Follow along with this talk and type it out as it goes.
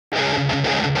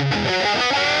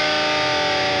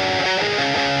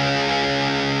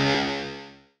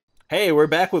Hey, we're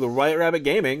back with White Rabbit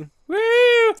Gaming. Woo!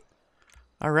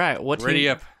 All right, what Ready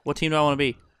team? up. What team do I want to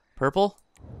be? Purple,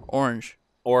 orange,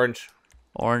 Orange.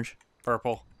 orange.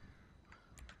 Purple.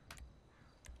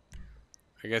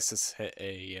 I guess it's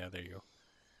yeah, there you go.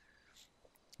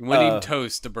 Winning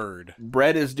toast the bird.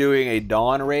 Brett is doing a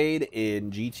Dawn raid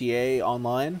in GTA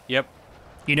Online. Yep.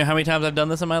 You know how many times I've done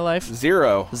this in my life?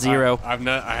 0. 0. I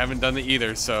haven't done it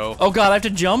either, so. Oh God, I have to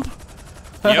jump.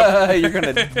 Yep. You're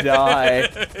gonna die.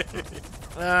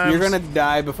 You're gonna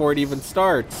die before it even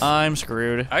starts. I'm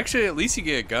screwed. Actually, at least you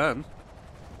get a gun.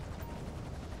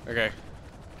 Okay.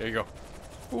 There you go.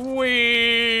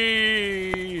 Whee!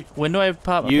 When do I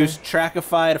pop? Use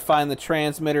Trackify to find the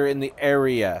transmitter in the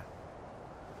area.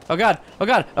 Oh God. Oh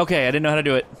God. Okay, I didn't know how to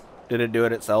do it. Did it do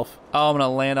it itself? Oh, I'm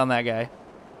gonna land on that guy.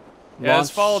 Yeah,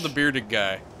 let's follow the bearded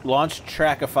guy. Launch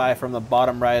Trackify from the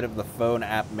bottom right of the phone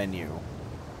app menu.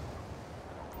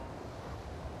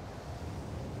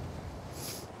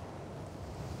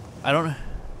 I don't.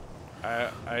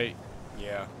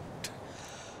 Yeah.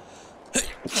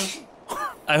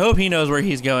 I hope he knows where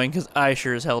he's going, because I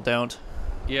sure as hell don't.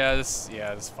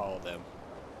 Just follow them.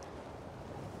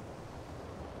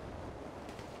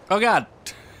 Oh God.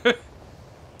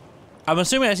 I'm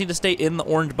assuming I just need to stay in the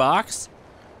orange box.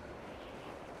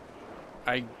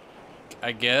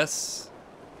 I guess.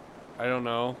 I don't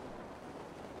know.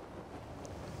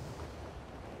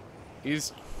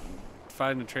 He's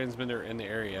finding a transmitter in the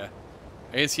area.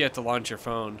 I guess you have to launch your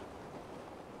phone.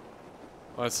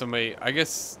 Well, somebody. I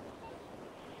guess.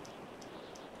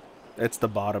 It's the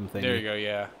bottom thing. There you go.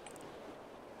 Yeah.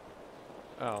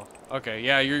 Oh. Okay.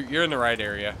 Yeah. You're in the right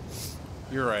area.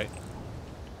 You're right.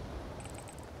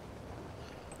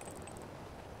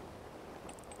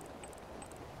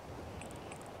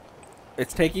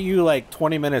 It's taking you like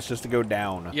 20 minutes just to go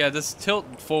down. Yeah. Just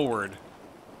tilt forward.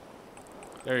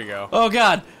 There you go. Oh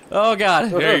God. Oh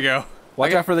God. There you go.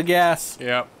 Watch out for the gas.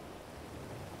 Yep.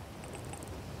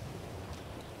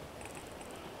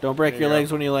 Don't break There your you go.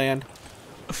 legs when you land.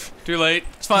 Too late.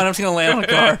 It's fine. I'm just gonna land on a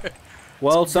car.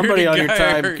 Well, somebody on your guy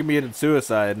time hurt. committed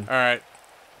suicide. All right.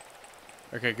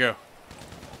 Okay. Go.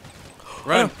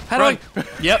 Run. How run. do I?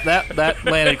 Yep. That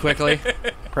landed quickly.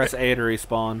 Press A to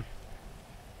respawn.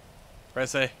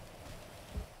 Press A.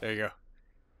 There you go.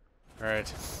 All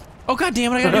right. Oh God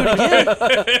damn it! I gotta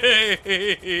do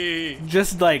it again.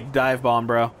 Just like dive bomb,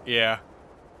 bro. Yeah.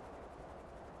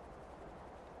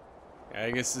 I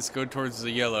guess let's go towards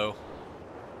the yellow.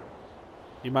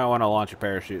 You might want to launch a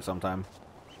parachute sometime.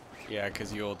 Yeah,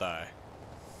 because you'll die.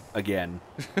 Again.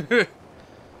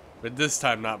 But this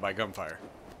time not by gunfire.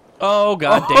 Oh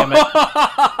God damn it!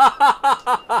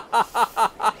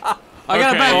 I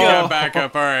gotta back you up. gotta back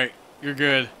up. All right. You're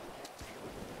good.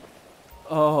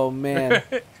 Oh, man.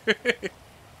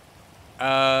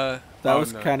 That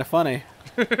was kind of funny.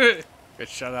 Got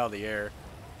shot out of the air.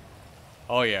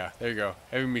 Oh yeah, there you go.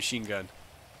 Heavy machine gun.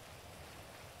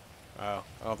 Oh,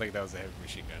 I don't think that was a heavy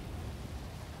machine gun.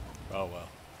 Oh well.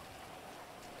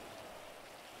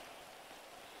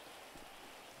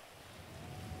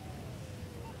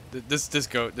 Just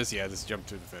jump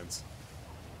through the fence.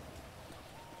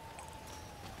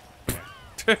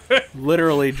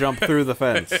 Literally jump through the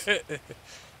fence.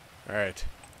 All right,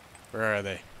 where are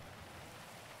they?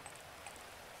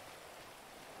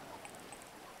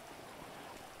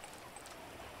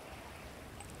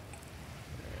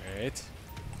 All right.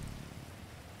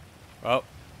 Well,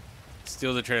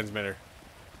 steal the transmitter.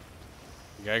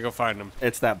 You gotta go find them.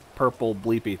 It's that purple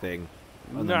bleepy thing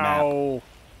on the map. No.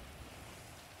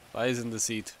 Lies in the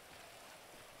seat.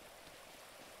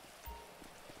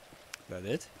 Is that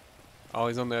it? Oh,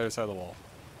 he's on the other side of the wall.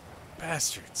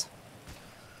 Bastards.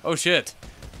 Oh, shit.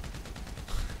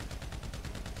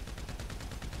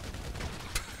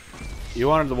 You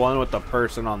wanted the one with the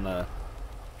person on the...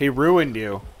 He ruined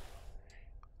you.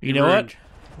 You know what?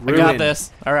 I got Ruined.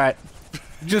 this. All right.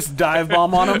 Just dive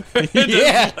bomb on him?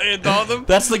 Yeah. Land on them?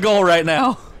 That's the goal right now.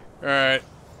 All right.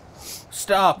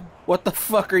 Stop. What the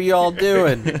fuck are y'all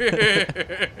doing?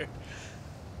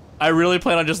 I really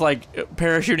plan on just like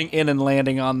parachuting in and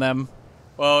landing on them.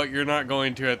 Well, you're not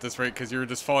going to at this rate because you're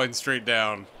just falling straight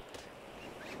down.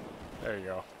 There you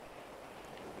go.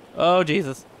 Oh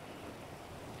Jesus.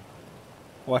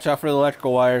 Watch out for the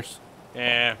electrical wires.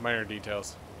 Eh, minor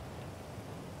details.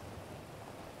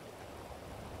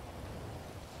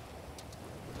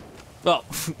 Well,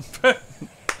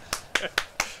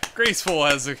 Graceful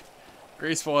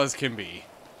as can be.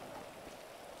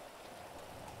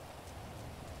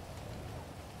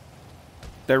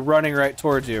 They're running right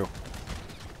towards you.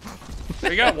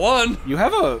 We got one. You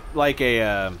have a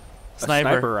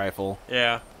sniper rifle.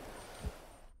 Yeah.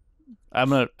 I'm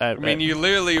gonna. I mean, you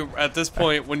literally at this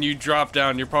point, when you drop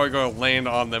down, you're probably going to land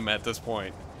on them at this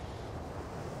point.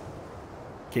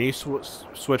 Can you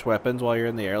switch weapons while you're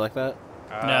in the air like that?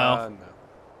 No.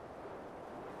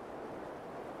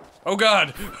 Oh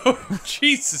God! Oh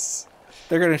Jesus!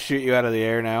 They're gonna shoot you out of the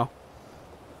air now.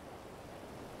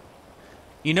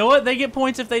 You know what? They get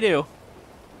points if they do.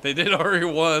 They did already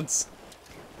once.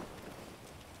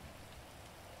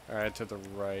 All right, to the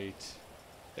right.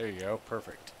 There you go.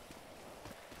 Perfect.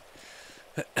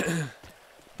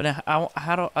 But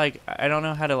how do I don't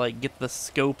know how to like get the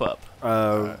scope up.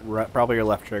 Probably your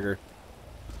left trigger.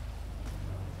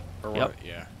 Or Yep. what?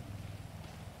 Yeah.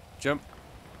 Jump.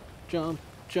 Jump,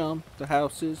 jump. The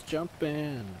house is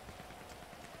jumping.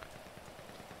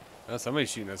 Oh, somebody's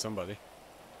shooting at somebody.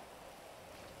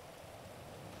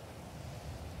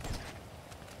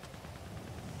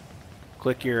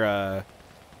 Click your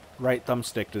right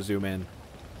thumbstick to zoom in.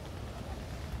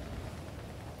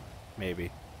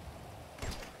 Maybe.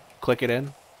 Click it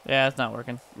in. Yeah, it's not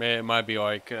working. It might be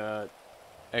like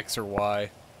X or Y.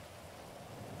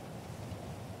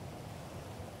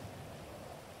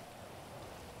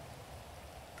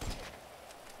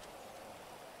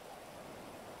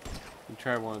 You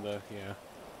try one of the, yeah.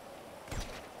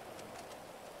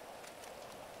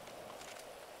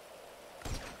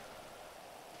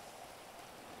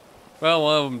 Well,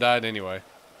 one of them died anyway.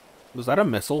 Was that a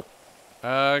missile?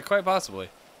 Quite possibly.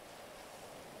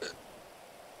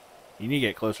 You need to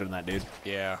get closer than that, dude.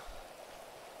 Yeah.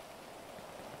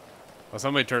 Well,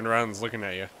 somebody turned around and is looking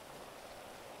at you.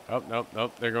 Oh, nope,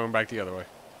 nope. They're going back the other way.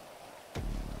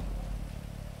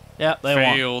 Yeah, they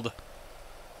won. Failed.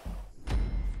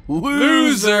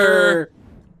 Loser!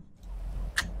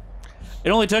 It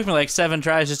only took me like 7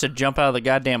 tries just to jump out of the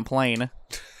goddamn plane.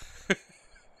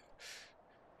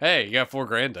 Hey, you got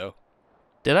 $4,000 though.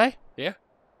 Did I? Yeah.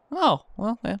 Oh,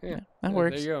 well, yeah, Yeah. that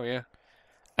works. There you go, yeah.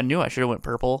 I knew I should have went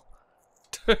purple.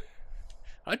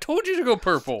 I told you to go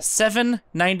purple. 7,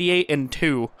 98, and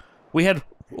 2. We had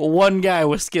one guy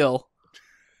with skill.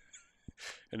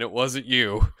 And it wasn't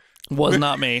you. Was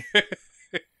not me.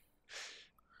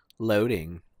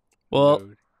 Loading. Well,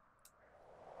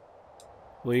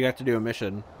 Well, you got to do a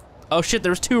mission. oh shit,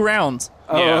 there was 2 rounds.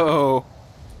 Oh.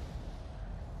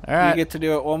 All right. You get to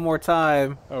do it one more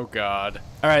time. Oh, God.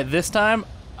 All right, this time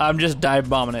I'm just dive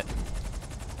bombing it.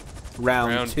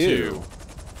 Round two.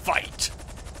 Fight.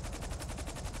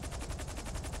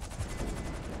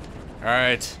 All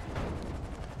right.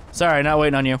 Sorry, not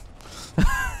waiting on you.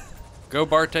 Go,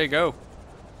 Barte, go.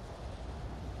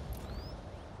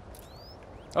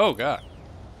 Oh, God.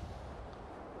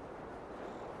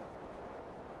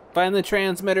 Find the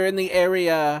transmitter in the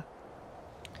area.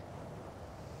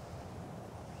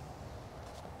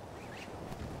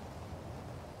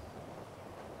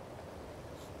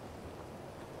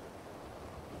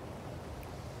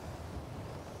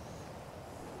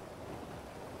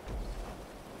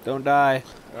 Don't die.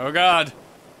 Oh, God.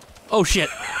 Oh shit.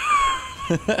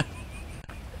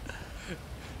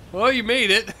 Well, you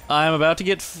made it. I'm about to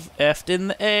get effed in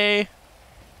the A.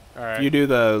 All right. You do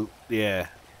the... Yeah.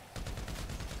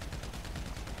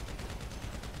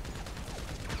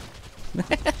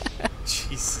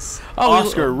 Jesus. Oh,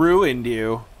 Oscar ruined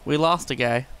you. we lost a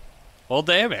guy. Well,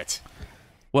 damn it.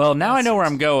 Well, now I know where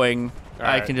I'm going. All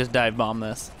I right. can just dive bomb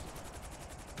this.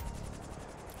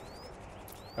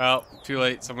 Well, too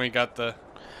late. Somebody got the...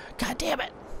 God damn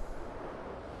it.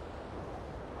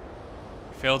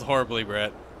 Failed horribly,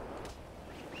 Brett.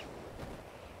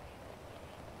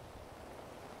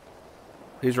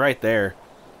 He's right there,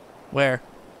 Where?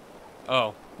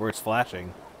 Oh, where it's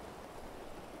flashing.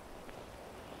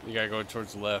 you gotta go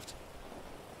towards the left.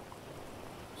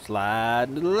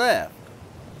 Slide to the left.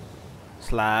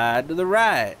 Slide to the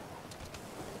right.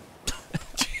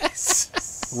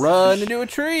 Run into a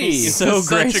tree. So It's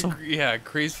such graceful. a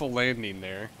graceful landing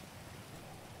there.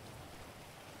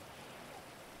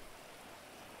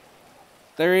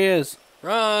 There he is.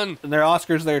 Run! And there are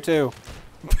Oscars there too.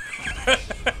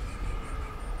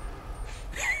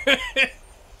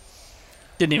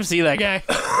 Didn't even see that guy.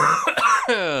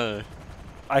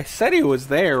 I said he was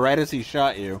there right as he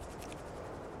shot you.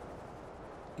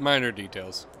 Minor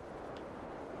details.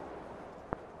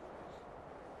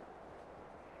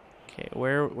 Okay,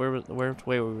 which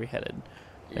way were we headed?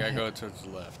 You gotta go towards the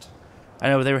left. I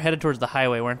know, but they were headed towards the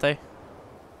highway, weren't they?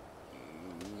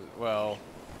 Well,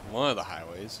 one of the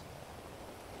highways.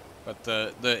 But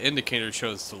the indicator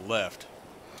shows to the left.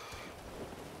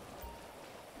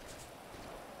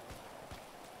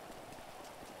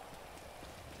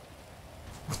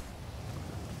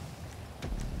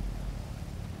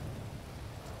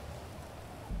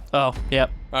 Oh,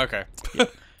 yep. Okay. Yep.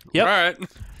 All right.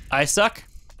 I suck.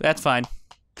 That's fine.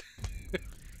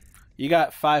 You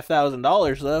got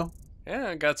 $5,000 though. Yeah,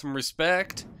 I got some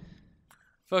respect.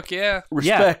 Fuck yeah.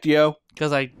 Respect, yo.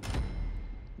 Because I...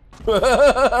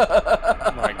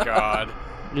 Oh my god.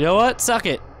 You know what? Suck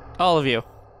it. All of you.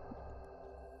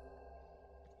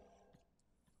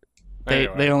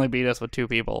 Anyway. They only beat us with 2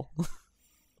 people.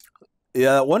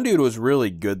 Yeah, that one dude was really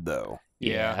good though.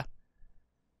 Yeah.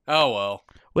 Oh well.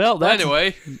 Well, that's,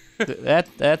 Anyway.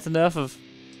 that's enough of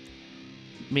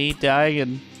me dying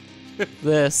and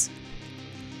this.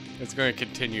 It's going to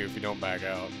continue if you don't back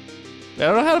out. I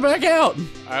don't know how to back out.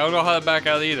 I don't know how to back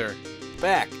out either.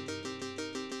 Back.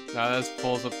 Now that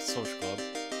pulls up the social club.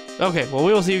 Okay, well,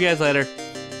 we will see you guys later.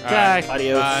 All Bye. right.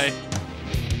 Adios. Bye.